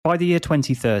By the year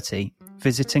 2030,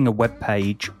 visiting a web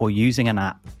page or using an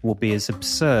app will be as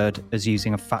absurd as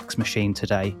using a fax machine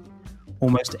today.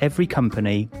 Almost every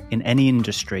company in any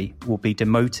industry will be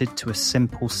demoted to a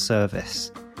simple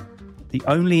service. The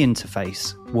only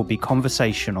interface will be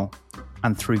conversational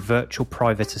and through virtual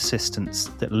private assistants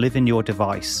that live in your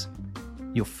device,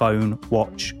 your phone,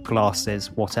 watch,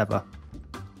 glasses, whatever.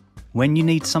 When you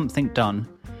need something done,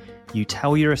 you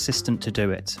tell your assistant to do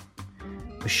it.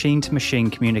 Machine-to-machine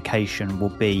communication will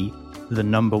be the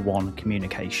number one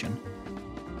communication.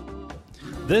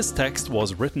 This text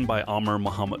was written by Amer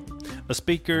Mohammed, a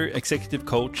speaker, executive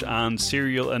coach, and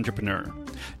serial entrepreneur.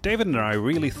 David and I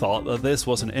really thought that this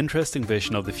was an interesting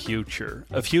vision of the future.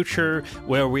 A future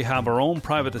where we have our own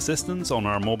private assistants on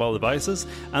our mobile devices,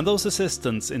 and those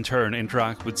assistants in turn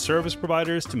interact with service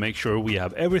providers to make sure we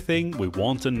have everything we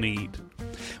want and need.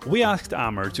 We asked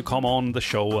Amer to come on the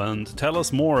show and tell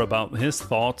us more about his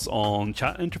thoughts on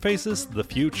chat interfaces, the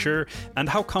future, and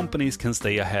how companies can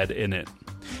stay ahead in it.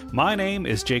 My name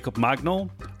is Jacob Magnol.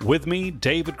 With me,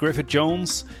 David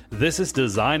Griffith-Jones. This is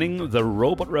Designing the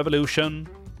Robot Revolution.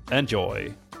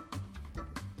 Enjoy.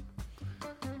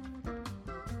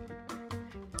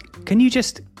 Can you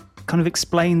just kind of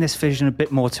explain this vision a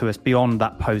bit more to us beyond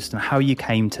that post and how you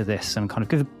came to this and kind of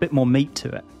give a bit more meat to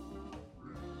it?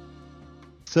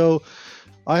 So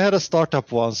I had a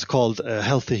startup once called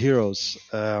Healthy Heroes,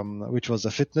 which was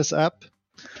a fitness app.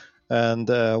 And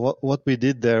what we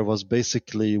did there was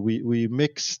basically we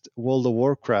mixed World of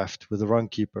Warcraft with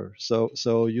Runkeeper.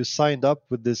 So you signed up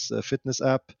with this fitness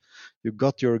app, you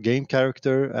got your game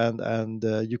character, and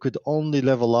you could only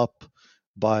level up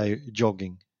by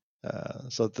jogging.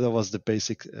 So that was the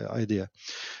basic idea.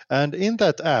 And in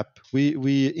that app,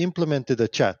 we implemented a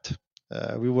chat.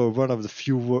 We were one of the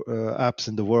few apps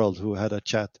in the world who had a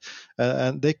chat,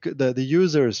 and the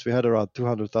users, we had around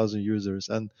 200,000 users,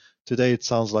 and today it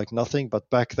sounds like nothing, but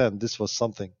back then this was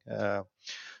something.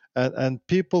 And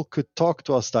people could talk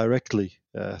to us directly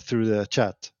through the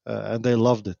chat, and they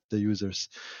loved it, the users.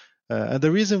 And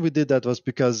the reason we did that was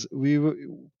because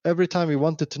every time we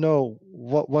wanted to know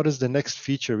what is the next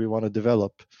feature we want to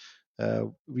develop,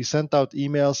 we sent out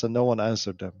emails and no one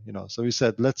answered them. So we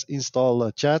said, let's install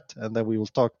a chat and then we will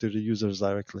talk to the users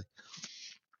directly.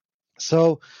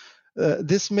 So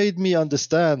this made me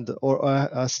understand, or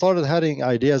I started having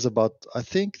ideas about, I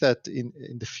think that in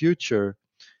the future,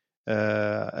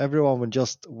 everyone would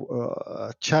just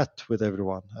chat with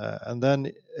everyone. And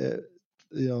then,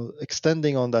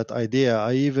 extending on that idea,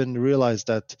 I even realized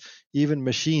that even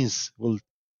machines will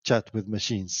chat with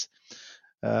machines.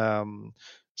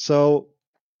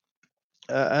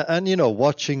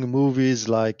 Watching movies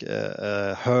like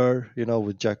Her,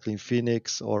 with Jacqueline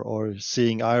Phoenix, or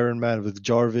seeing Iron Man with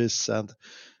Jarvis,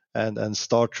 and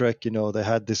Star Trek, they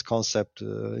had this concept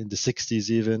in the 60s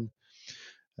even.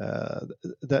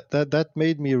 That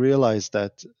made me realize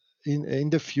that in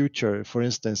the future, for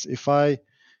instance, if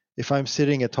I'm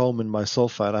sitting at home in my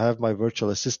sofa and I have my virtual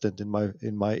assistant in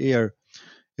my ear,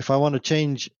 if I want to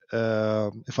change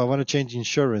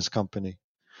insurance company,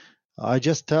 I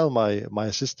just tell my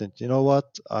assistant, you know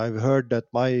what? I've heard that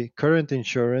my current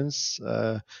insurance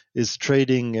is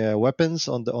trading weapons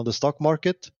on the stock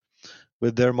market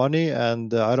with their money,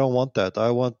 and I don't want that. I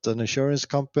want an insurance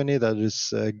company that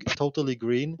is totally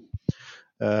green,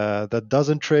 that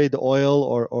doesn't trade oil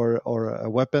or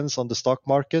weapons on the stock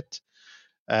market,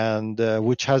 and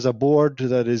which has a board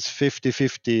that is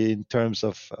 50-50 in terms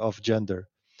of gender.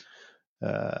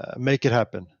 Make it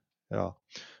happen,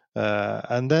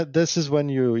 and this is when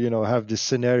you have this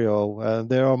scenario.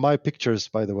 There are my pictures,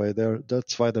 by the way.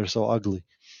 That's why they're so ugly.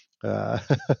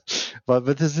 But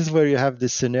this is where you have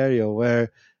this scenario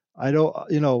where I don't,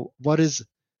 what is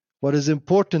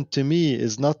important to me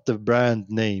is not the brand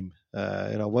name.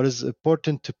 What is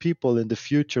important to people in the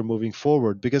future moving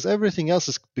forward, because everything else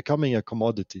is becoming a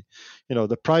commodity.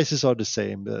 The prices are the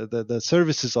same, the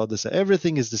services are the same,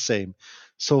 everything is the same.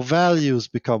 So values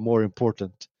become more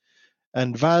important.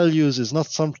 And values is not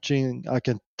something I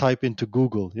can type into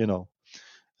Google,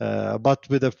 but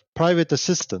with a private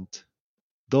assistant,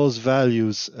 those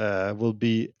values will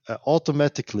be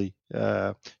automatically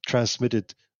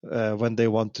transmitted when they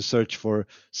want to search for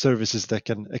services that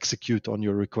can execute on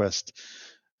your request.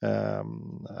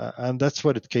 And that's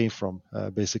what it came from,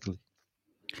 basically.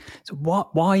 So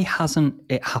why hasn't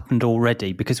it happened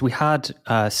already? Because we had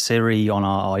Siri on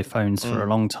our iPhones for a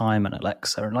long time, and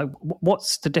Alexa. And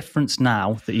what's the difference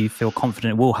now that you feel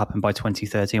confident it will happen by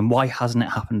 2030, and why hasn't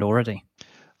it happened already?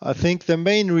 I think the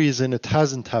main reason it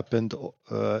hasn't happened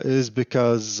is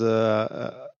because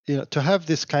to have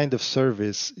this kind of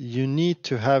service, you need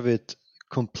to have it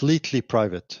completely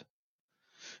private,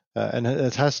 and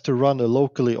it has to run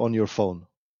locally on your phone.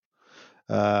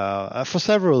 For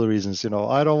several reasons.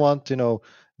 I don't want,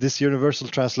 this universal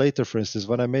translator, for instance.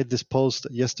 When I made this post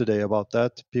yesterday about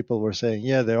that, people were saying,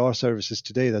 yeah, there are services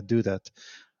today that do that.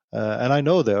 And I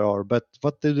know there are, but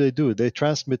what do? They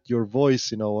transmit your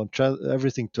voice, on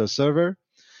everything to a server.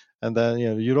 And then,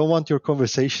 you don't want your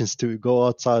conversations to go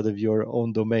outside of your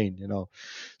own domain,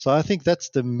 So I think that's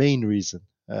the main reason.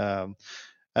 And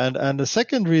the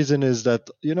second reason is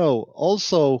that,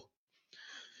 also,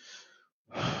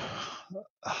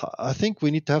 I think we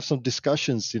need to have some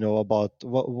discussions, about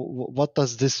what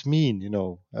does this mean,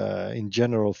 in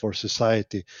general for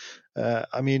society.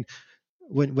 I mean,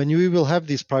 when we will have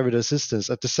these private assistants,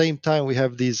 at the same time we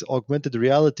have these augmented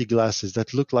reality glasses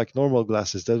that look like normal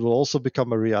glasses that will also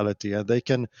become a reality, and they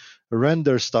can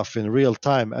render stuff in real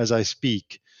time as I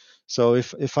speak. So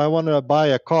if I want to buy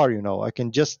a car, I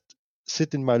can just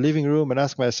sit in my living room and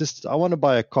ask my assistant, I want to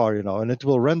buy a car, and it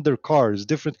will render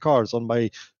different cars on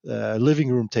my living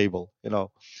room table.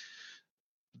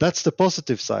 That's the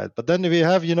positive side. But then we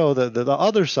have, the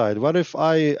other side. What if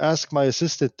I ask my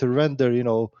assistant to render,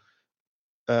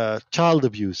 child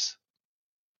abuse?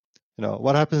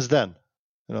 What happens then?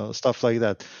 Stuff like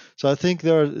that. So I think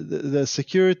the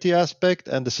security aspect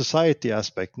and the society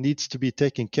aspect needs to be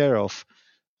taken care of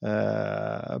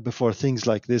before things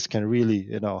like this can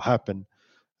really, happen.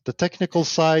 The technical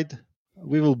side,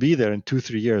 we will be there in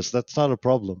 2-3 years. That's not a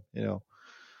problem.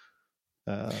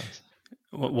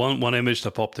 One image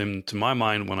that popped into my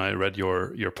mind when I read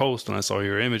your post and I saw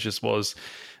your images was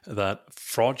that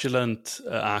fraudulent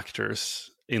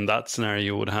actors in that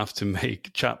scenario would have to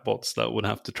make chatbots that would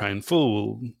have to try and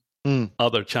fool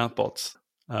other chatbots.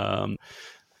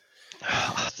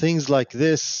 Things like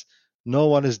this, no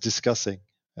one is discussing,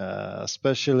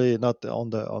 especially not on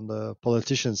the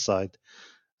politician side.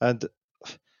 And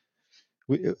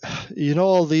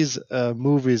all these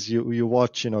movies you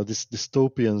watch, these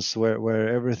dystopians where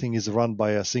everything is run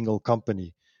by a single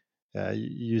company.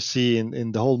 You see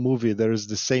in the whole movie there is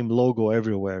the same logo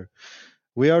everywhere.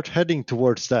 We are heading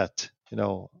towards that,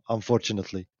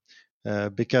 unfortunately,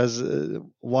 because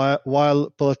while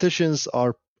politicians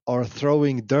are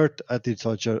throwing dirt at each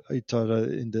other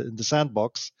in the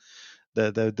sandbox,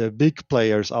 the big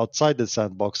players outside the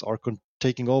sandbox are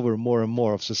taking over more and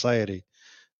more of society,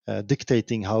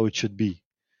 dictating how it should be.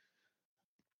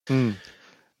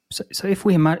 So if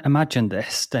we imagine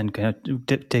this, then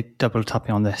double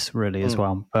tapping on this really as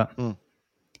well, but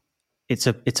it's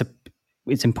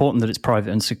important that it's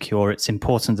private and secure. It's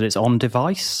important that it's on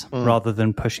device rather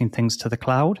than pushing things to the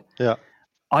cloud. Yeah.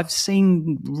 I've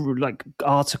seen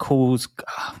articles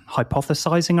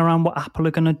hypothesizing around what Apple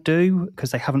are going to do, because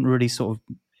they haven't really sort of,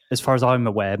 as far as I'm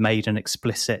aware, made an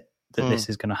explicit that this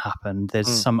is going to happen. There's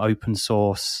some open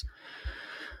source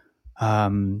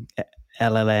LLM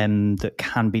that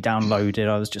can be downloaded.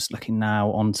 I was just looking now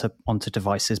onto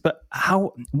devices. But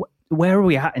where are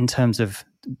we at in terms of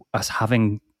us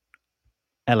having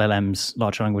LLMs,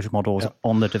 large language models,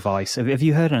 on the device? Have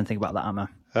you heard anything about that, Amer?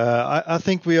 I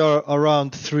think we are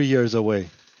around 3 years away,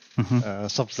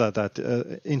 something like that,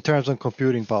 in terms of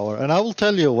computing power. And I will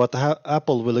tell you what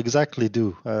Apple will exactly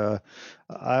do.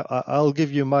 I'll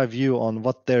give you my view on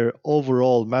what their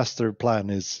overall master plan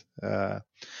is.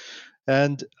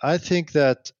 And I think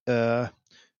that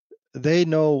they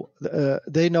know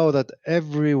that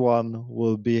everyone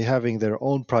will be having their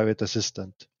own private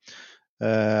assistant.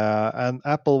 And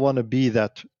Apple want to be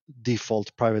that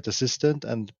default private assistant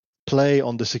and play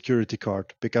on the security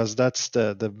card, because that's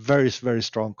the very, very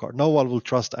strong card. No one will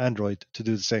trust Android to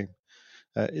do the same.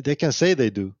 They can say they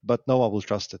do, but no one will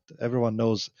trust it. Everyone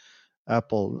knows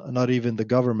Apple. Not even the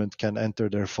government can enter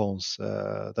their phones.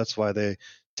 That's why they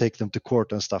take them to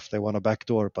court and stuff. They want a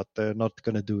backdoor, but they're not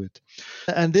going to do it.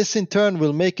 And this in turn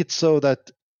will make it so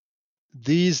that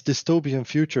these dystopian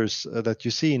futures that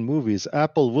you see in movies,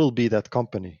 Apple will be that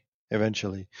company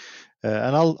eventually.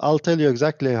 And I'll tell you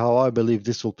exactly how I believe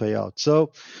this will play out.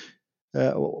 So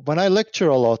when I lecture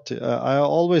a lot, I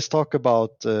always talk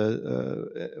about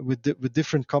with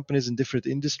different companies in different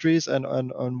industries,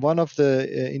 and one of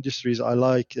the industries I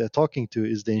like talking to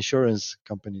is the insurance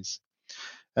companies.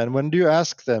 And when you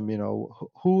ask them,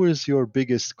 who is your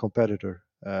biggest competitor?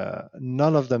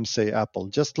 None of them say Apple.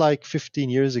 Just like 15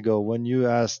 years ago, when you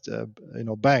asked,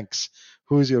 banks,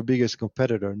 who is your biggest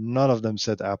competitor? None of them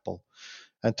said Apple.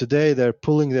 And today they're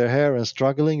pulling their hair and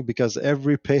struggling because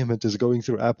every payment is going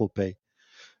through Apple Pay.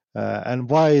 And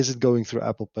why is it going through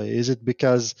Apple Pay? Is it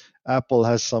because Apple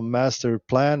has some master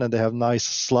plan and they have nice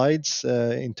slides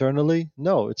internally?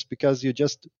 No, it's because you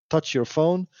just touch your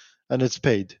phone and it's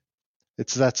paid.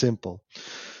 It's that simple.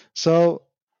 So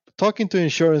talking to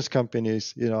insurance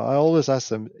companies, I always ask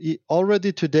them,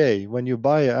 already today, when you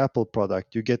buy an Apple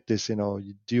product, you get this,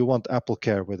 do you want Apple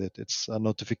Care with it? It's a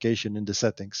notification in the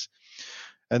settings.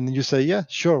 And you say, yeah,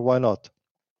 sure, why not?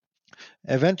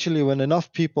 Eventually, when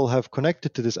enough people have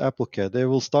connected to this Apple Care, they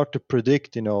will start to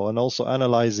predict, and also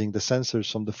analyzing the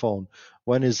sensors from the phone,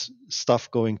 when is stuff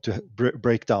going to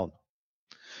break down.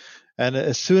 And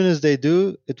as soon as they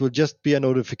do, it will just be a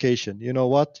notification. You know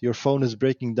what? Your phone is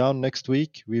breaking down next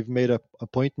week. We've made an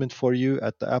appointment for you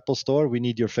at the Apple Store. We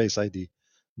need your Face ID.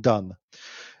 Done.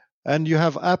 And you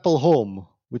have Apple Home,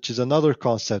 which is another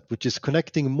concept, which is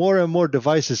connecting more and more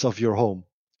devices of your home.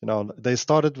 They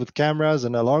started with cameras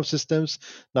and alarm systems.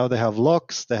 Now they have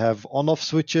locks, they have on-off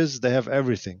switches, they have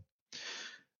everything.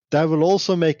 That will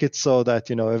also make it so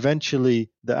that, eventually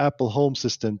the Apple Home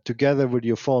system together with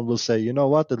your phone will say, you know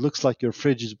what, it looks like your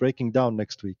fridge is breaking down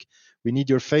next week. We need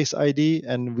your Face ID,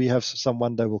 and we have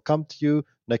someone that will come to you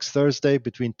next Thursday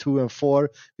between 2 and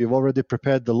 4. We've already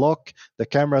prepared the lock. The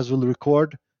cameras will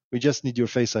record. We just need your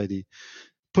Face ID.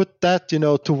 Put that,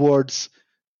 towards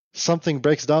something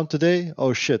breaks down today.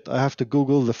 Oh shit, I have to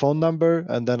Google the phone number,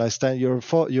 and then I stand your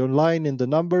line in the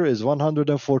number is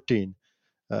 114.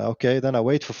 Okay, then I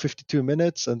wait for 52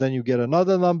 minutes, and then you get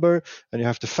another number, and you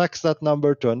have to fax that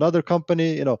number to another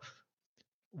company.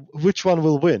 Which one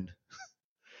will win?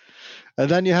 And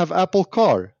then you have Apple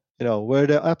Car, where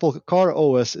the Apple Car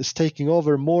OS is taking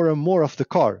over more and more of the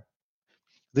car.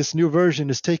 This new version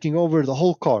is taking over the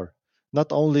whole car,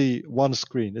 not only one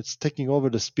screen. It's taking over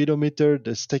the speedometer,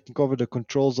 it's taking over the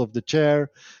controls of the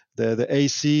chair, the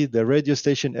AC, the radio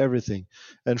station, everything.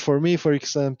 And for me, for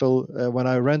example, when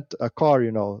I rent a car,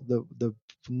 the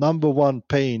number one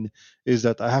pain is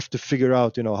that I have to figure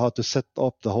out, how to set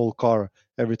up the whole car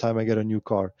every time I get a new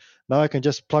car. Now I can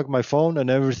just plug my phone and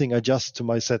everything adjusts to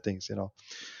my settings,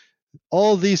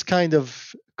 All these kind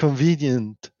of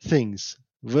convenient things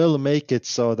will make it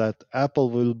so that Apple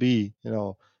will be,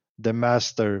 the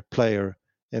master player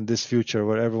in this future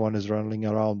where everyone is running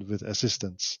around with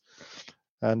assistants.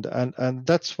 And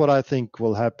that's what I think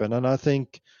will happen. And I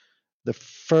think the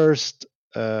first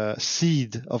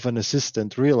seed of an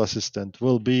assistant, real assistant,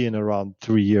 will be in around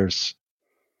 3 years.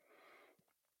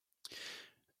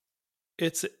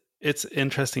 It's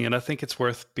interesting, and I think it's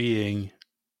worth being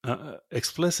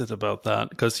explicit about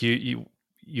that, because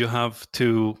you have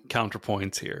two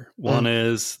counterpoints here. One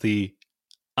is the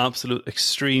absolute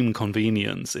extreme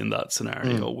convenience in that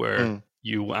scenario where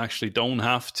you actually don't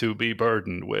have to be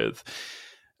burdened with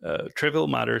trivial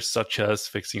matters such as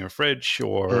fixing your fridge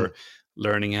or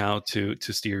learning how to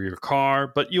steer your car,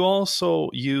 but you also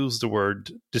use the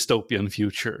word dystopian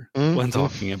future when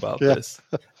talking about this.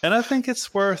 And I think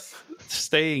it's worth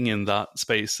staying in that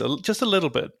space just a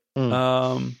little bit,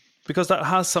 because that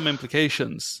has some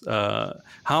implications.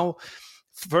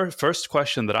 First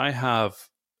question that I have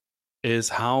is,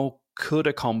 how could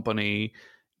a company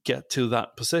get to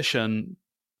that position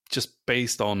just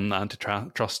based on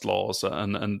antitrust laws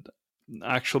and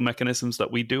actual mechanisms that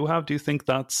we do have? Do you think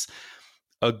that's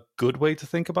a good way to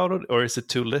think about it, or is it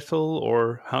too little,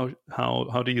 or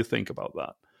how do you think about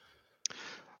that?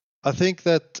 I think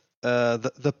that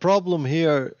the problem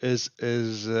here is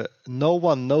no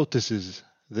one notices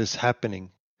this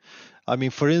happening. I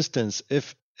mean, for instance,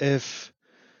 if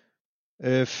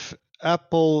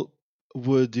Apple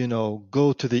would,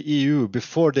 go to the EU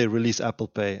before they release Apple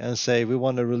Pay and say, we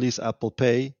want to release Apple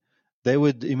Pay, they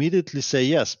would immediately say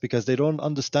yes, because they don't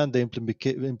understand the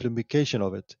implication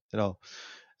of it,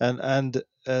 And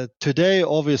today,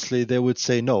 obviously, they would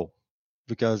say no,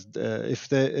 because if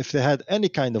they had any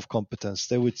kind of competence,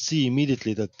 they would see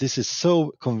immediately that this is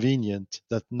so convenient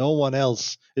that no one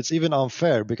else. It's even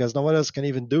unfair because no one else can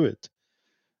even do it.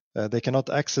 They cannot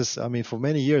access. I mean, for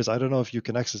many years, I don't know if you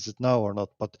can access it now or not,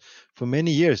 but for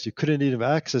many years, you couldn't even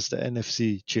access the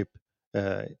NFC chip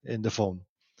in the phone.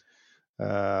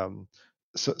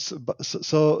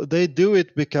 So they do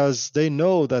it because they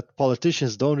know that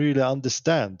politicians don't really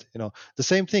understand. The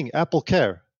same thing. Apple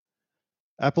Care.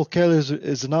 Apple Care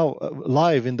is now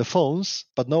live in the phones,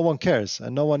 but no one cares,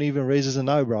 and no one even raises an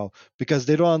eyebrow because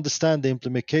they don't understand the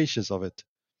implications of it.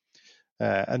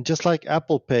 And just like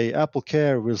Apple Pay, Apple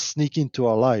Care will sneak into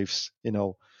our lives,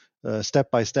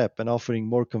 step by step, and offering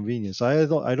more convenience.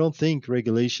 I don't think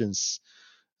regulations.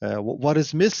 What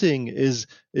is missing is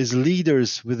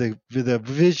leaders with a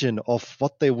vision of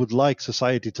what they would like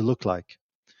society to look like.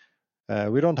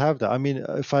 We don't have that. I mean,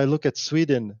 if I look at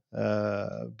Sweden,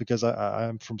 because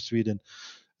I'm from Sweden,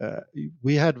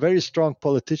 we had very strong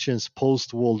politicians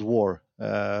post World War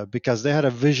because they had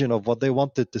a vision of what they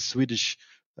wanted the Swedish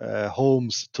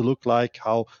homes to look like,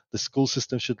 how the school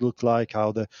system should look like,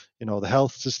 how the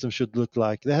health system should look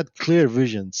like. They had clear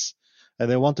visions, and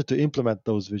they wanted to implement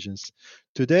those visions.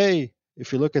 Today,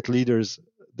 if you look at leaders,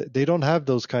 they don't have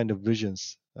those kind of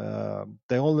visions. The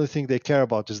only thing they care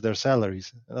about is their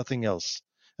salaries, nothing else,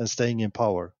 and staying in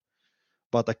power.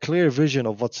 But a clear vision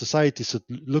of what society should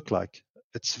look like.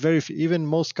 It's even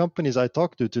most companies I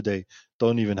talk to today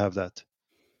don't even have that.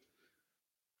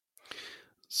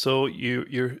 So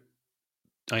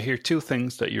I hear two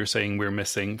things that you're saying we're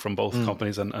missing from both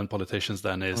companies and politicians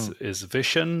then is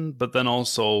vision, but then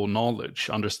also knowledge,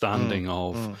 understanding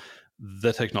of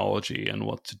the technology and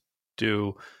what to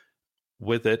do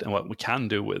with it and what we can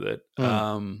do with it.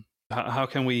 How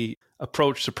can we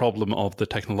approach the problem of the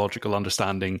technological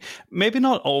understanding, maybe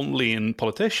not only in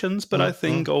politicians, but I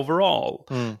think overall,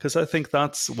 because I think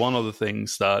that's one of the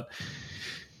things that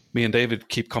me and David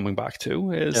keep coming back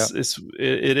to it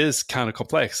is kind of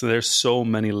complex. There's so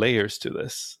many layers to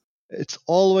this. It's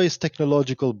always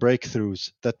technological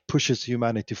breakthroughs that pushes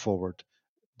humanity forward.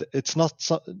 It's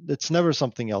never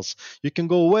something else. You can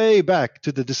go way back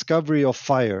to the discovery of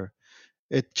fire.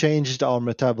 It changed our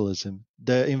metabolism.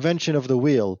 The invention of the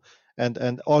wheel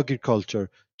and agriculture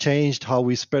changed how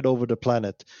we spread over the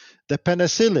planet. The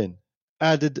penicillin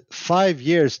added 5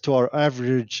 years to our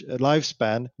average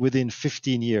lifespan within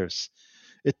 15 years.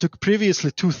 It took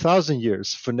previously 2,000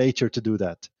 years for nature to do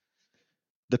that.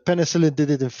 The penicillin did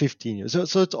it in 15 years.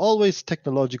 So it's always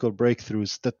technological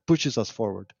breakthroughs that pushes us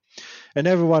forward. And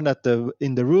everyone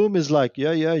in the room is like,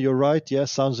 yeah, you're right. Yeah,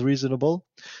 sounds reasonable.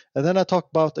 And then I talk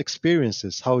about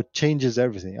experiences, how it changes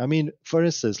everything. I mean, for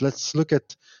instance, let's look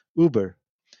at Uber.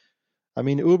 I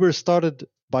mean, Uber started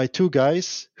by two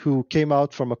guys who came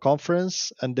out from a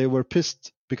conference, and they were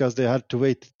pissed because they had to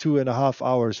wait 2.5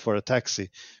 hours for a taxi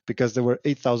because there were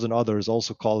 8,000 others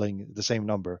also calling the same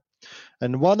number.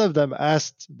 And one of them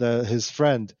asked his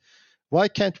friend, why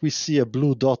can't we see a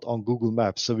blue dot on Google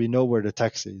Maps so we know where the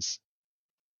taxi is?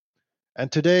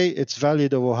 And today it's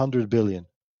valued over 100 billion.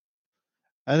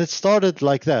 And it started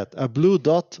like that, a blue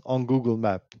dot on Google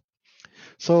Map.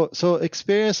 So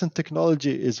experience and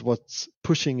technology is what's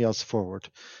pushing us forward.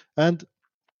 And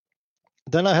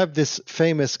then I have this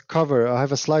famous cover. I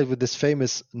have a slide with this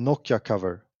famous Nokia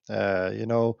cover.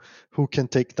 Who can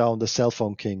take down the cell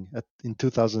phone king in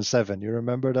 2007? You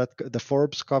remember that, the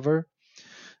Forbes cover?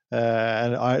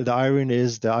 The irony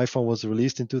is the iPhone was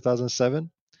released in 2007.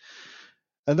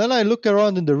 And then I look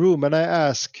around in the room and I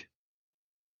ask,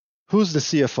 who's the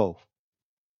CFO?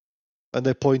 And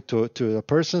they point to a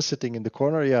person sitting in the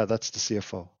corner. Yeah, that's the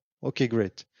CFO. Okay,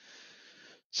 great.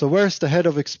 So where's the head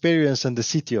of experience and the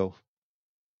CTO?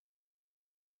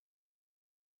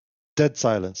 Dead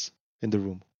silence in the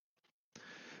room.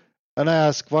 And I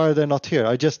ask, why are they not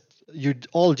here? You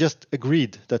all just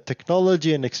agreed that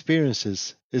technology and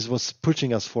experiences is what's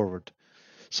pushing us forward.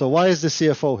 So why is the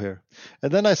CFO here?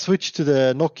 And then I switched to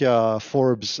the Nokia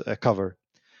Forbes cover.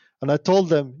 And I told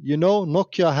them,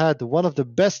 Nokia had one of the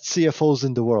best CFOs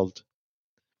in the world.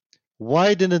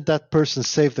 Why didn't that person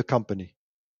save the company?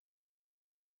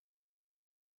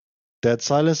 Dead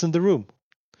silence in the room.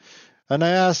 And I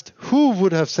asked, who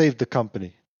would have saved the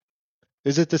company?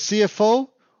 Is it the CFO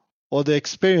or the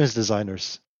experience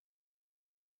designers?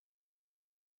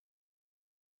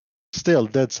 Still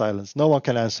dead silence. No one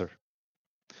can answer.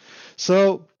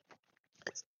 So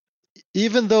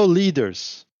even though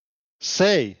leaders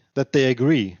say that they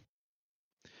agree,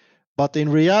 but in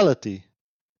reality,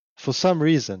 for some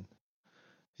reason,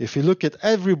 if you look at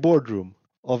every boardroom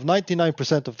of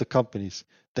 99% of the companies,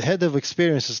 the head of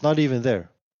experience is not even there.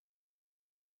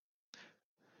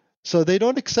 So they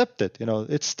don't accept it.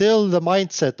 It's still the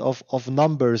mindset of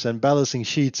numbers and balancing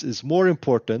sheets is more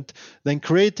important than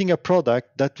creating a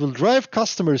product that will drive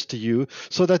customers to you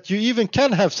so that you even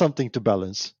can have something to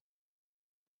balance.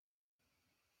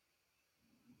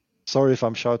 Sorry if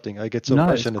I'm shouting. I get so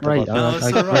passionate about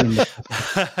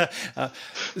that.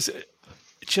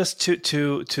 Just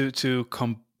to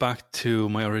come back to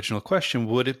my original question,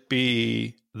 would it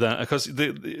be that because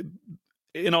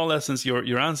in all essence,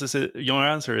 your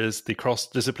answer is the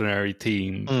cross-disciplinary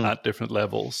team at different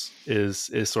levels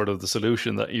is sort of the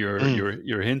solution that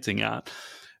you're hinting at.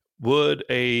 Would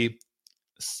a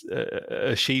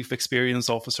chief experience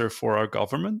officer for our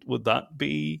government, would that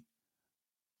be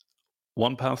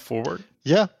one path forward?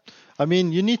 Yeah, I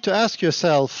mean, you need to ask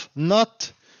yourself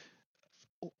what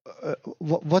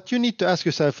you need to ask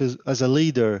yourself is, as a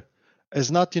leader,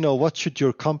 is not what should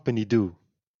your company do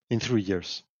in 3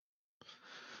 years.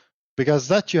 Because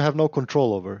that you have no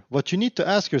control over. What you need to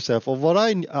ask yourself, or what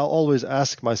I always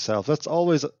ask myself, that's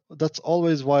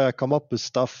always why I come up with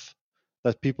stuff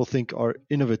that people think are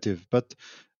innovative. But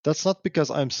that's not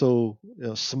because I'm so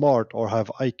smart or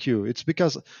have IQ. It's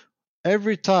because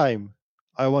every time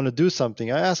I want to do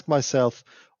something, I ask myself,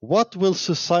 what will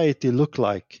society look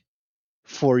like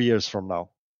 4 years from now?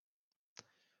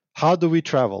 How do we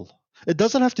travel? It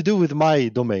doesn't have to do with my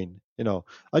domain.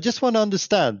 I just want to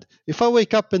understand, if I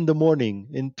wake up in the morning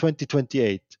in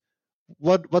 2028,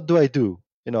 what do I do?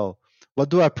 What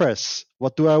do I press?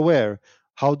 What do I wear?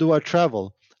 How do I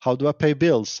travel? How do I pay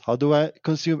bills? How do I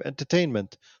consume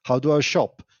entertainment? How do I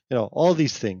shop? All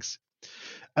these things.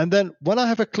 And then when I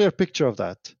have a clear picture of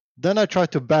that, then I try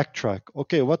to backtrack.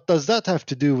 Okay, what does that have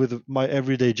to do with my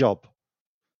everyday job?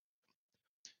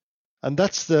 And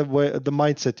that's the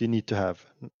mindset you need to have.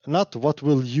 Not what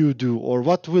will you do or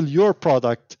what will your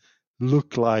product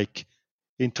look like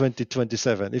in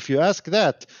 2027. If you ask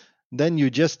that, then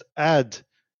you just add,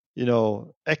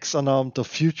 X amount of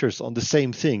futures on the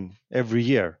same thing every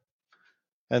year.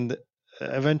 And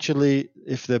eventually,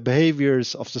 if the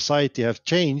behaviors of society have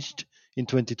changed in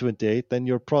 2028, then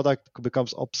your product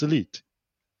becomes obsolete.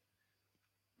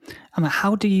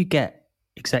 How do you get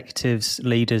executives,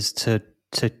 leaders to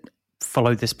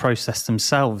follow this process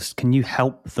themselves? Can you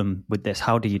help them with this?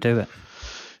 How do you do it?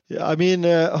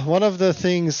 Yeah, one of the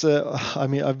things,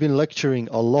 I've been lecturing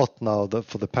a lot now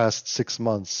for the past 6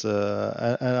 months,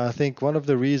 and I think one of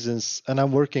the reasons, and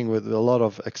I'm working with a lot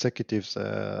of executives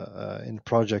in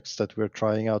projects that we're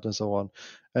trying out and so on,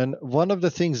 and one of the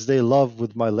things they love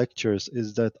with my lectures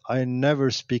is that I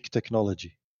never speak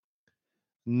technology,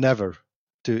 never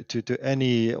to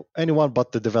anyone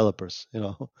but the developers,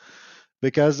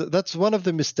 because that's one of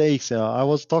the mistakes. I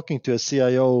was talking to a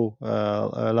CIO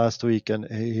last week, and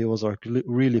he was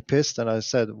really pissed. And I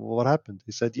said, "What happened?"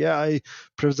 He said, "Yeah, I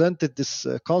presented this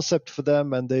concept for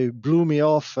them, and they blew me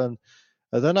off." And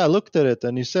then I looked at it,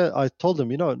 and I told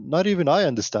him, not even I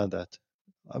understand that.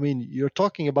 You're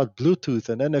talking about Bluetooth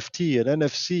and NFT and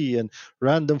NFC and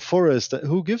random forest.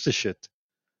 Who gives a shit?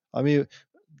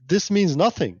 This means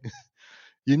nothing.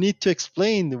 You need to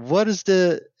explain what is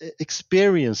the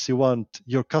experience you want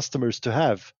your customers to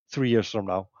have 3 years from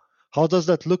now. How does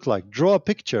that look like? Draw a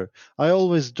picture. I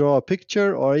always draw a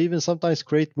picture, or even sometimes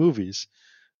create movies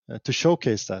to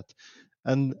showcase that.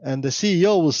 And the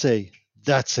CEO will say,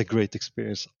 "That's a great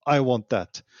experience. I want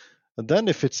that." And then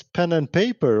if it's pen and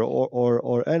paper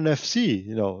or NFC,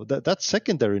 that's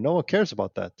secondary. No one cares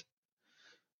about that.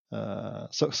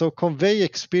 So convey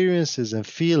experiences and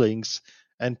feelings,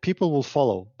 and people will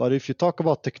follow. But if you talk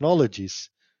about technologies,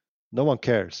 no one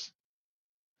cares.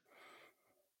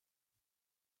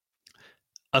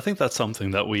 I think that's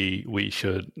something that we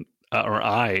should, or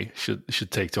I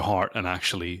should take to heart and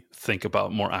actually think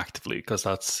about more actively, because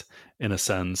that's in a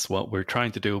sense what we're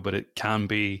trying to do. But it can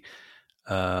be,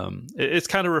 it's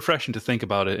kind of refreshing to think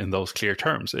about it in those clear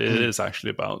terms. It is actually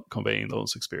about conveying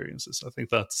those experiences. I think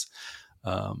that's.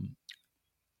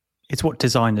 It's what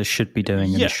designers should be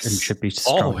doing, yes, and should be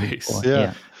always. For.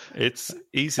 Yeah. It's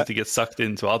easy to get sucked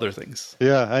into other things.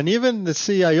 Yeah, and even the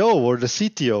CIO or the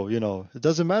CTO, it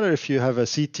doesn't matter if you have a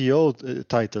CTO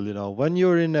title. When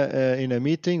you're in a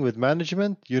meeting with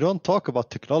management, you don't talk about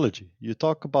technology. You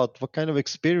talk about what kind of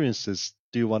experiences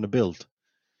do you want to build,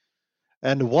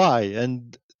 and why.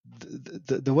 And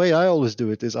the way I always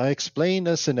do it is I explain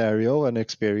a scenario, an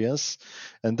experience,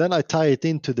 and then I tie it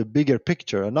into the bigger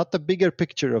picture, and not the bigger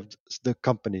picture of the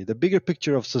company, the bigger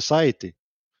picture of society.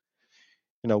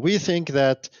 We think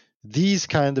that these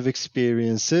kind of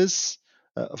experiences,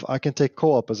 I can take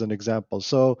co-op as an example.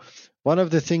 So one of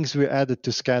the things we added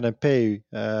to Scan and Pay,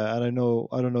 and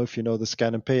I don't know if you know the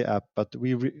Scan and Pay app, but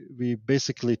we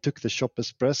basically took the Shop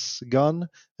Express gun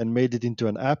and made it into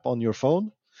an app on your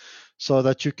phone, so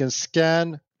that you can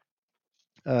scan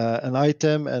an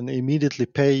item and immediately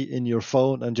pay in your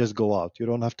phone and just go out. You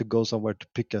don't have to go somewhere to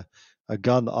pick a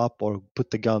gun up or put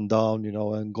the gun down,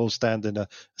 and go stand in a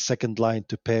second line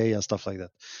to pay and stuff like that.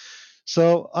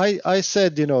 So I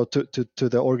said, to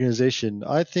the organization,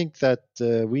 I think that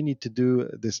we need to do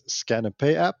this Scan and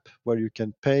Pay app where you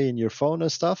can pay in your phone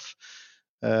and stuff.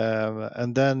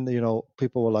 And then,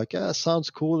 people were like, "Yeah,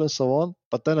 sounds cool," and so on.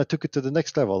 But then I took it to the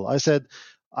next level. I said,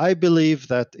 I believe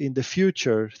that in the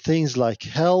future, things like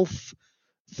health,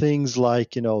 things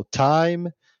like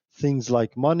time, things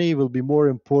like money will be more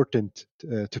important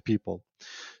to people.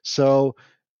 So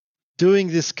doing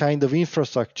this kind of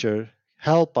infrastructure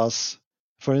help us.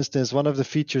 For instance, one of the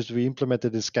features we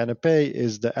implemented in Scan and Pay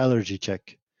is the allergy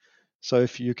check. So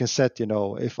if you can set,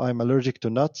 if I'm allergic to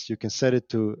nuts, you can set it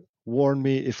to warn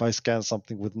me if I scan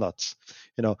something with nuts,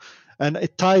 and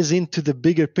it ties into the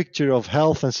bigger picture of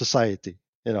health and society,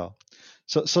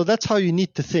 So that's how you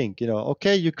need to think.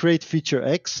 Okay, you create feature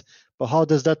X, but how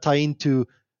does that tie into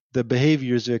the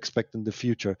behaviors you expect in the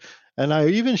future? And I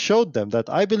even showed them that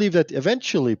I believe that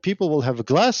eventually people will have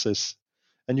glasses,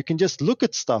 and you can just look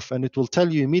at stuff, and it will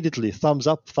tell you immediately, thumbs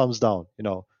up, thumbs down.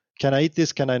 Can I eat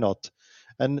this? Can I not?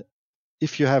 And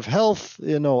if you have health,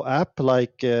 app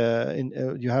like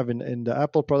you have in the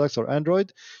Apple products or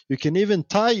Android, you can even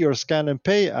tie your Scan and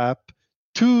Pay app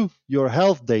to your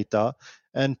health data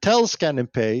and tell Scan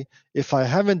and Pay, if I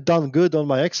haven't done good on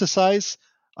my exercise,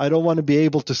 I don't want to be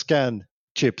able to scan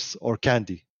chips or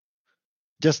candy.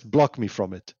 Just block me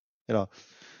from it.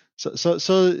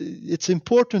 So it's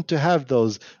important to have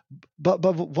those, but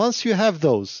once you have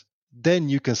those, then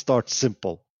you can start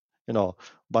simple.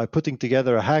 By putting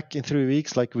together a hack in 3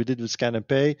 weeks, like we did with Scan and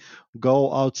Pay,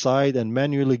 go outside and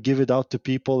manually give it out to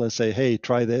people and say, hey,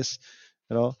 try this.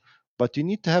 But you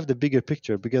need to have the bigger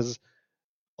picture, because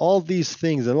all these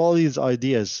things and all these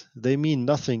ideas, they mean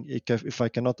nothing if I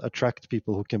cannot attract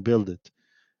people who can build it.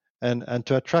 And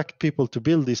to attract people to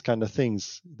build these kind of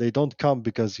things, they don't come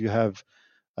because you have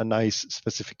a nice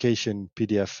specification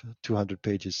PDF, 200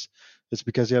 pages. It's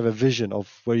because you have a vision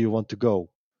of where you want to go.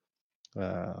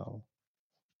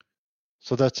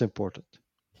 So that's important.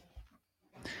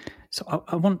 So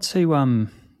I want to, I'm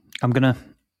going to,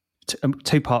 a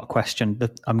two-part question.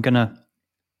 I'm going to,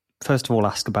 first of all,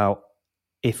 ask about,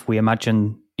 if we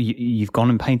imagine you've gone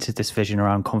and painted this vision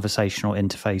around conversational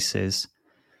interfaces,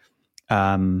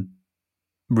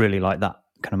 really like that,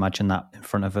 can imagine that in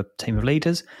front of a team of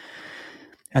leaders.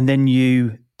 And then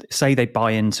you say they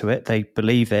buy into it, they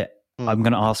believe it. I'm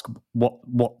going to ask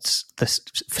what's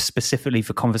specifically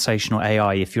for conversational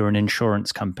AI, if you're an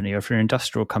insurance company or if you're an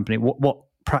industrial company, what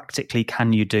practically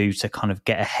can you do to kind of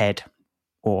get ahead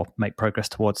or make progress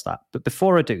towards that? But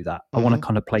before I do that, I want to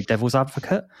kind of play devil's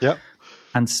advocate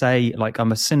and say, like,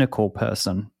 I'm a cynical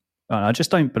person and I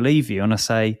just don't believe you. And I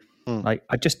say, like,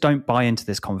 I just don't buy into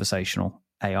this conversational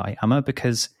AI, Amer,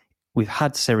 because we've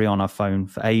had Siri on our phone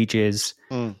for ages.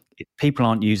 People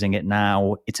aren't using it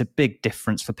now. It's a big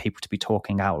difference for people to be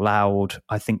talking out loud.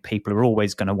 I think people are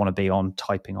always going to want to be on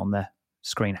typing on their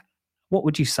screen. What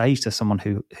would you say to someone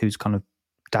who's kind of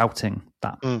doubting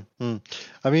that?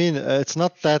 I mean, it's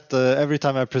not that every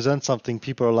time I present something,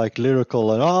 people are like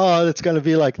lyrical and it's going to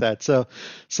be like that. So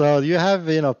you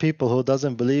have people who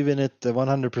doesn't believe in it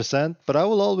 100%. But I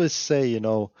will always say,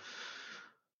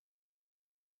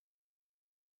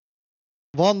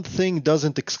 one thing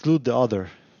doesn't exclude the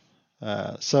other.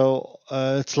 So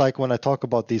it's like when I talk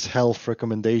about these health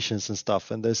recommendations and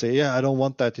stuff, and they say, yeah, I don't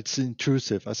want that, it's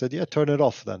intrusive. I said, yeah, turn it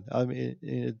off then. I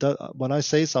mean, when I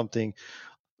say something,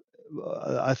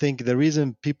 I think the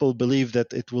reason people believe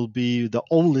that it will be the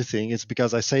only thing is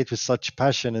because I say it with such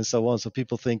passion and so on. So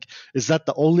people think, is that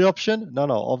the only option? No,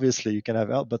 obviously you can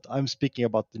have, but I'm speaking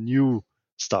about the new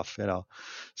stuff,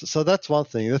 So that's one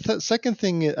thing. The second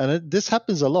thing, and this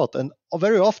happens a lot, and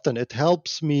very often it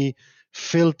helps me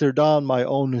filter down my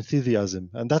own enthusiasm,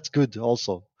 and that's good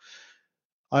also.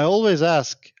 I always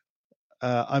ask,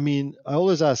 I'm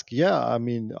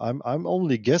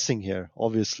only guessing here.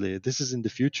 Obviously, this is in the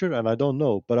future, and I don't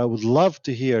know. But I would love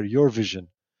to hear your vision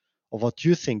of what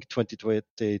you think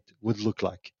 2028 would look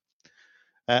like.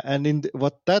 And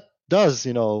what that does,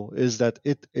 is that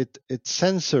it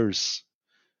censors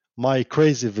my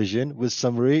crazy vision with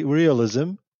some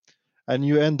realism, and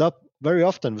you end up very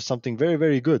often with something very,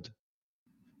 very good.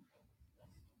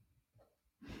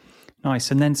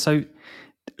 Nice. And then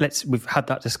we've had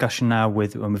that discussion now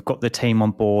when we've got the team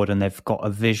on board and they've got a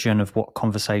vision of what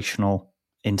conversational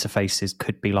interfaces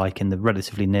could be like in the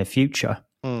relatively near future.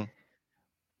 And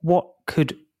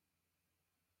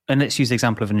let's use the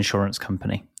example of an insurance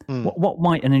company. What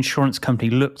might an insurance company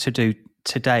look to do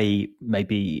today?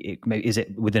 Maybe is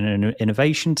it within an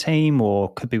innovation team,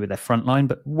 or could be with their frontline,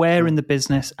 but where in the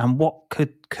business, and what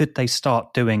could they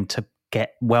start doing to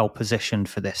get well positioned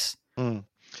for this?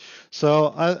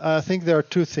 So I think there are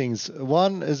two things.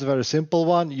 One is a very simple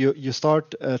one. You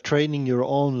start training your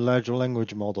own large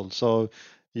language model. So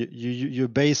you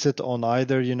base it on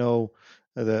either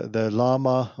the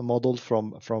Llama model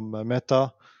from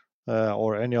Meta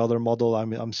or any other model.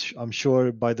 I'm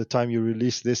sure by the time you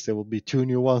release this, there will be 2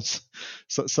 new ones.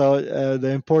 So the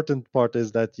important part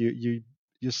is that you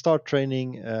start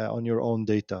training on your own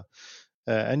data.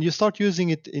 And you start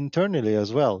using it internally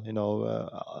as well.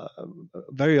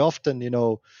 Very often,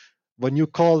 when you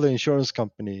call the insurance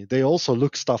company, they also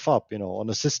look stuff up, on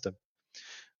a system.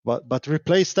 But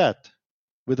replace that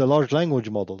with a large language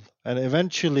model, and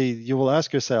eventually you will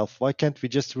ask yourself, why can't we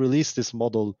just release this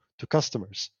model to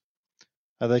customers?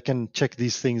 and they can check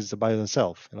these things by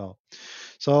themselves.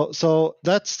 So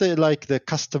that's the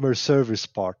customer service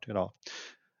part.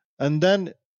 And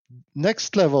then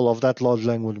next level of that large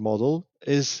language model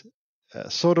is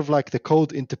sort of like the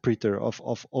code interpreter of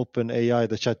OpenAI,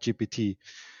 the ChatGPT.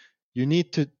 You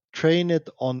need to train it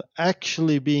on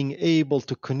actually being able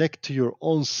to connect to your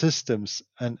own systems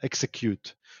and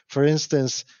execute. For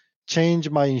instance, change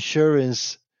my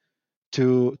insurance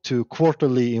to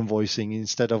quarterly invoicing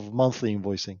instead of monthly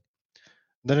invoicing.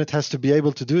 Then it has to be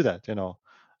able to do that,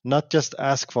 not just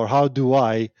ask for how do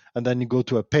I, and then you go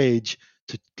to a page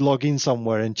to log in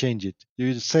somewhere and change it.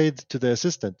 You say to the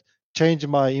assistant, change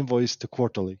my invoice to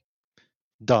quarterly.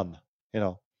 Done.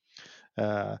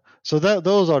 So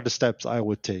those are the steps I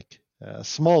would take.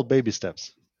 Small baby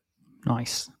steps.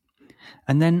 Nice.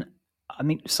 And then, I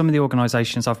mean, some of the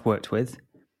organizations I've worked with,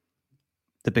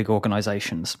 the big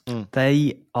organizations,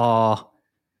 they're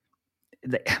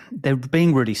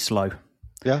being really slow.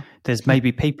 Yeah. There's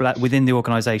maybe people within the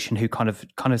organization who kind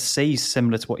of see,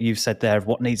 similar to what you've said there, of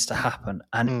what needs to happen,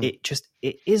 and it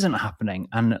isn't happening.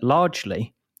 And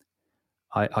largely,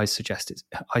 I suggest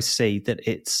I see that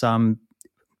it's the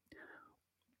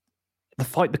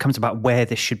fight becomes about where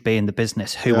this should be in the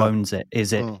business. Who owns it?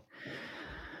 Is it?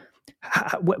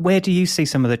 Where do you see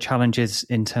some of the challenges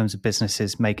in terms of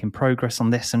businesses making progress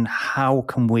on this, and how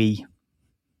can we,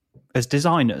 as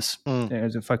designers,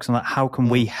 as a focus on that, how can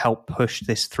we help push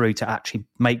this through to actually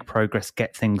make progress,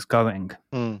 get things going?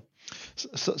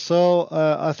 So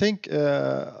I think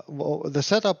the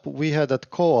setup we had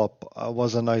at Co-op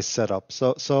was a nice setup.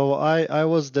 So I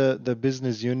was the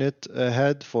business unit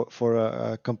head for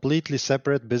a completely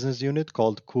separate business unit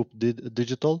called Coop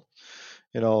Digital.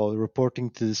 Reporting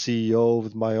to the CEO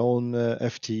with my own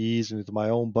FTEs, with my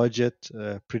own budget,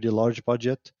 pretty large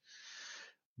budget.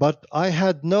 But I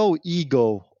had no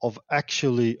ego of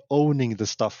actually owning the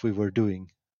stuff we were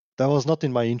doing. That was not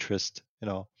in my interest.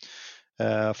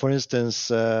 For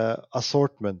instance,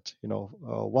 assortment.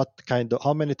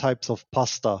 How many types of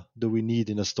pasta do we need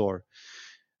in a store?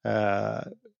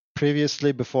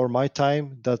 Previously, before my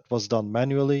time, that was done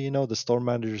manually. The store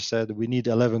manager said we need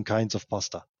 11 kinds of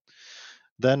pasta.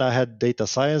 Then I had data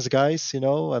science guys,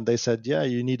 and they said, yeah,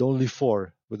 you need only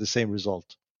 4 with the same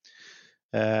result.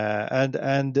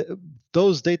 And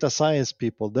those data science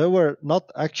people, they were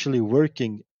not actually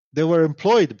working. They were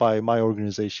employed by my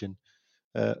organization,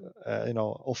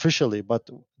 officially, but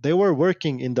they were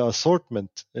working in the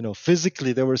assortment.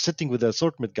 Physically, they were sitting with the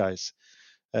assortment guys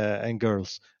and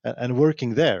girls and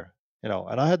working there.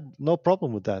 And I had no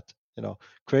problem with that.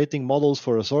 Creating models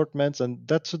for assortments, and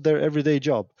that's their everyday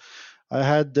job. I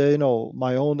had,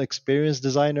 my own experienced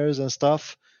designers and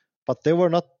stuff, but they were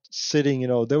not sitting,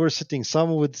 they were sitting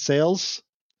some with sales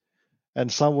and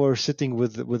some were sitting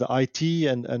with IT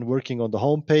and working on the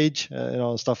homepage,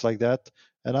 stuff like that.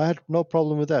 And I had no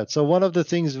problem with that. So one of the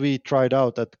things we tried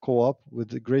out at Co-op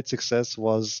with great success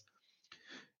was,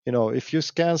 if you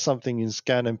scan something in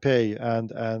Scan and Pay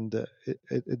and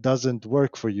it doesn't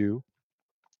work for you,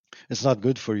 it's not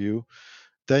good for you,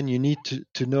 then you need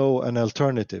to know an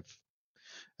alternative.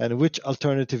 And which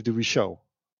alternative do we show?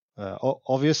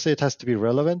 Obviously, it has to be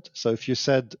relevant. So if you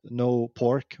said no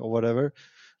pork or whatever,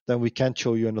 then we can't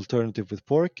show you an alternative with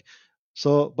pork.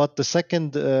 But the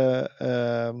second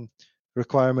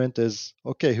requirement is,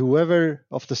 okay, whoever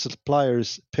of the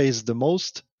suppliers pays the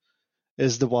most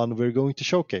is the one we're going to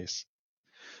showcase.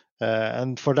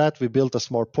 And for that, we built a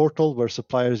smart portal where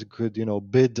suppliers could,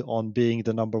 bid on being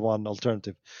the number one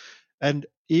alternative. And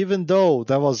even though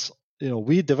that was,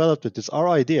 we developed it, it's our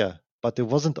idea, but it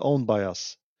wasn't owned by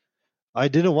us. I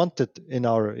didn't want it in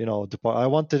our, department. I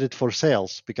wanted it for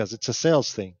sales because it's a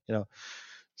sales thing,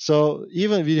 So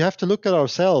even we have to look at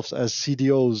ourselves as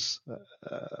CDOs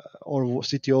or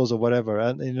CTOs or whatever,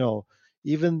 and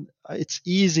even it's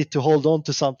easy to hold on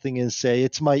to something and say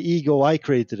it's my ego, I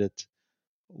created it.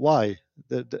 Why?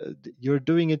 You're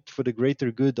doing it for the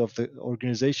greater good of the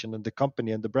organization and the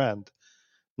company and the brand,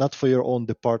 not for your own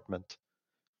department.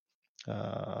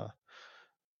 And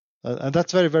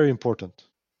that's very, very important.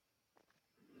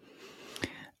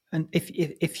 And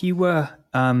if you were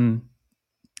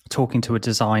talking to a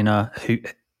designer who,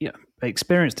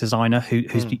 experienced designer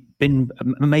who's been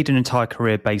made an entire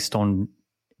career based on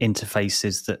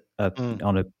interfaces that are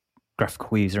on a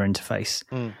graphical user interface,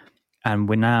 and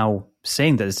we're now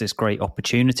seeing that there's this great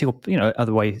opportunity, or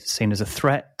other way seen as a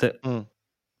threat, that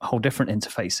whole different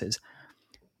interfaces.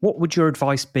 What would your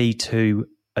advice be to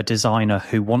a designer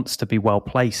who wants to be well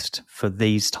placed for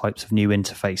these types of new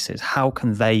interfaces? How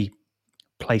can they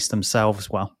place themselves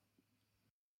well?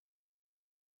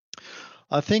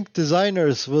 I think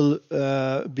designers will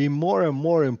be more and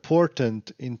more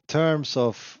important in terms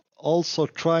of also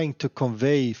trying to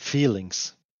convey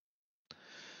feelings.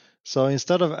 So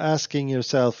instead of asking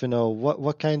yourself,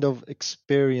 what kind of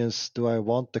experience do I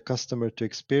want the customer to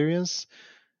experience?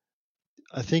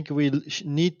 I think we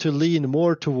need to lean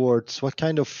more towards what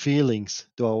kind of feelings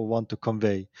do I want to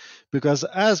convey? Because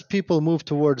as people move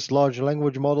towards large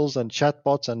language models and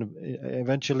chatbots and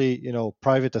eventually,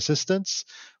 private assistants,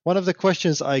 one of the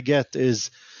questions I get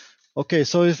is, okay,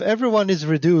 so if everyone is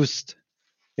reduced,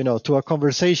 to a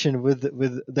conversation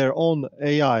with their own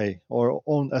AI or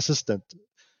own assistant,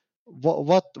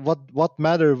 what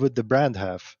matter would the brand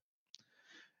have?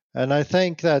 And I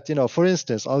think that, for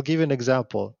instance, I'll give you an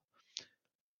example.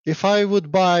 If I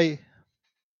would buy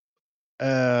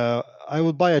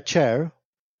a chair,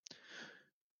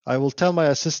 I will tell my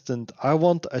assistant, I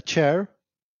want a chair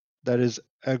that is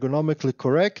ergonomically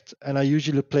correct, and I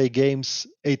usually play games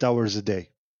 8 hours a day.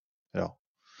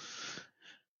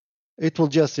 It will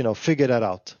just, figure that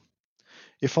out.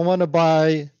 If I want to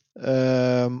buy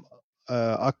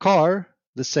a car,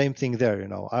 the same thing there.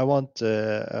 I want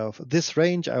this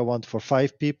range, I want for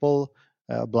 5 people,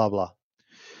 blah, blah.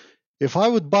 If I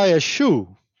would buy a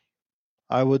shoe,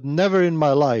 I would never in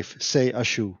my life say a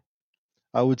shoe.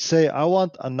 I would say, I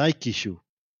want a Nike shoe.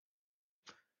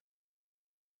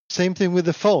 Same thing with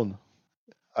the phone.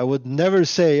 I would never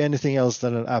say anything else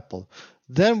than an Apple.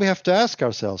 Then we have to ask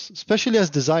ourselves, especially as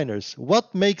designers,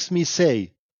 what makes me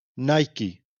say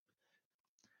Nike?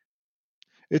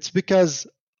 It's because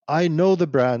I know the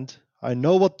brand, I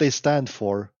know what they stand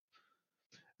for.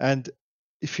 And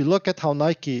if you look at how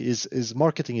Nike is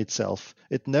marketing itself,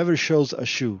 it never shows a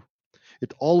shoe.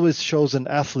 It always shows an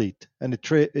athlete, and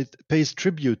it pays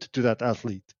tribute to that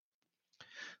athlete.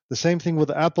 The same thing with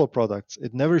Apple products.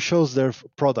 It never shows their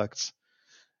products.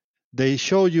 They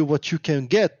show you what you can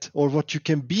get or what you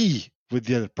can be with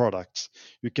their products.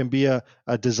 You can be a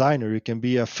designer, you can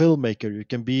be a filmmaker, you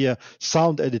can be a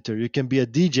sound editor, you can be a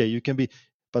DJ,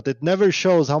 but it never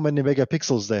shows how many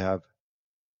megapixels they have.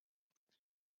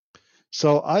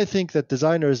 So I think that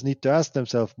designers need to ask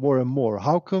themselves more and more,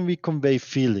 how can we convey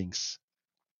feelings?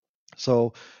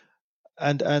 So,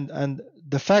 and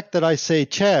the fact that I say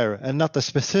chair and not a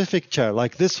specific chair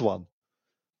like this one,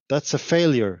 that's a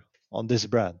failure on this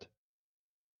brand.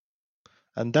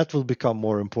 And that will become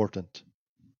more important.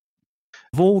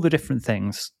 Of all the different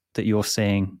things that you're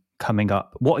seeing coming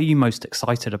up, what are you most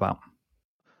excited about?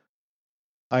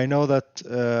 I know that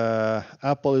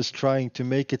Apple is trying to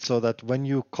make it so that when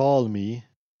you call me,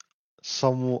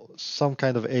 some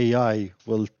kind of AI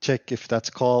will check if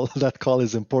that call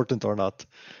is important or not.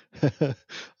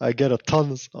 I get a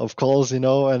tons of calls,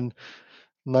 and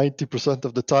 90%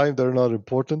 of the time they're not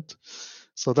important.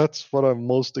 So that's what I'm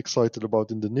most excited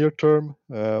about in the near term.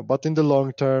 But in the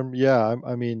long term, yeah,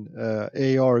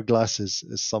 AR glasses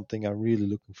is something I'm really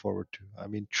looking forward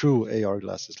to. True AR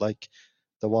glasses, like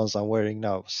the ones I'm wearing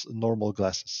now, normal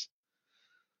glasses.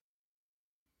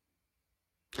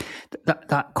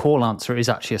 That call answer is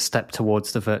actually a step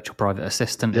towards the virtual private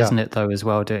assistant, isn't it? Though, as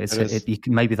well,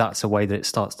 maybe that's a way that it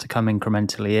starts to come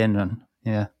incrementally in, and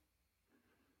yeah,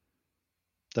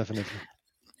 definitely.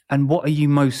 And what are you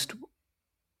most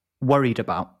worried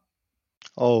about?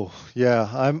 Oh yeah,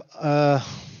 I'm.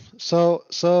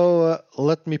 So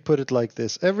let me put it like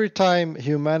this: every time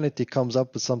humanity comes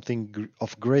up with something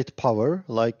of great power,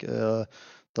 like the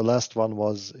last one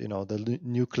was, the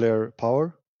nuclear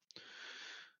power.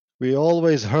 We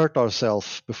always hurt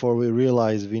ourselves before we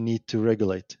realize we need to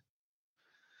regulate.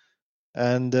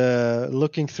 And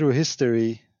looking through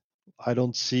history, I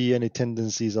don't see any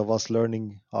tendencies of us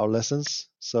learning our lessons.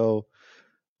 So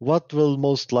what will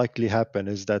most likely happen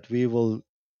is that we will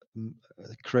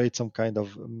create some kind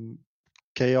of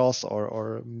chaos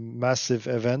or massive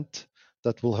event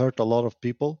that will hurt a lot of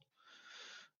people.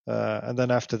 And then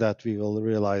after that, we will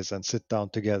realize and sit down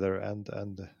together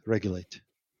and regulate.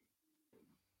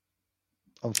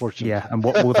 Unfortunately. Yeah, and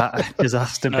what will that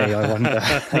disaster be, I wonder?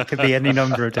 It could be any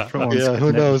number of different ones. Yeah,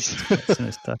 who knows?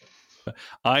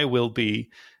 I will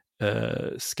be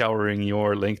scouring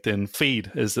your LinkedIn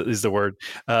feed, is the word,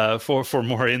 for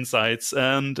more insights.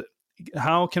 And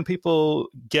how can people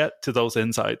get to those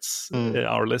insights,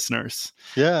 our listeners?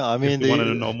 Yeah, if they wanted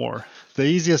to know more. The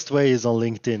easiest way is on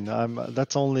LinkedIn.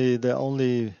 That's the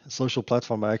only social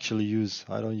platform I actually use.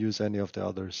 I don't use any of the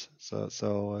others.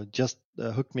 So just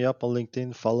hook me up on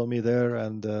LinkedIn, follow me there,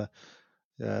 and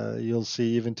you'll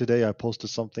see. Even today, I posted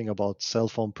something about cell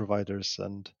phone providers,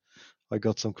 and I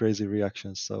got some crazy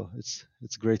reactions. So it's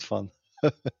great fun.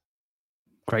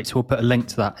 Great. So we'll put a link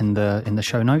to that in the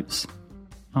show notes.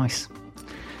 Nice.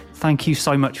 thank you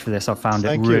so much for this. I found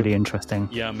it really interesting.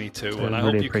 Yeah, me too. So and I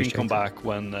really hope you can come appreciate back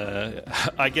when,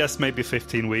 I guess maybe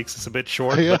 15 weeks is a bit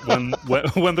short,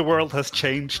 but when the world has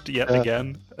changed yet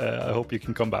again, I hope you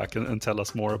can come back and tell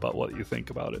us more about what you think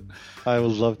about it. I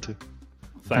would love to.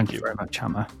 Thank you very much,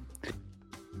 Amer.